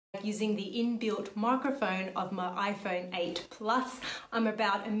like using the inbuilt microphone of my iPhone 8 Plus. I'm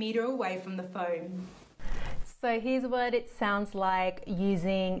about a meter away from the phone. So here's what it sounds like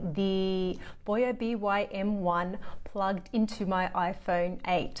using the Boya BY-M1 plugged into my iPhone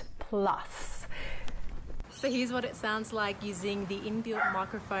 8 Plus. So here's what it sounds like using the inbuilt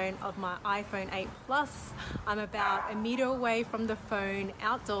microphone of my iPhone 8 Plus. I'm about a meter away from the phone,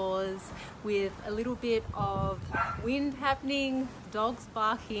 outdoors, with a little bit of wind happening, dogs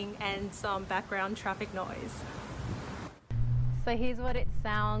barking, and some background traffic noise. So here's what it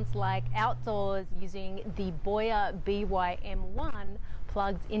sounds like outdoors using the Boya BY-M1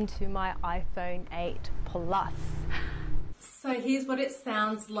 plugged into my iPhone 8 Plus. So here's what it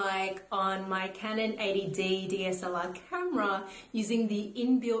sounds like on my Canon 80D DSLR camera using the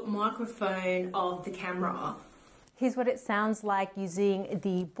inbuilt microphone of the camera. Here's what it sounds like using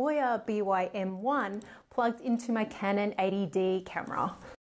the Boya BY-M1 plugged into my Canon 80D camera.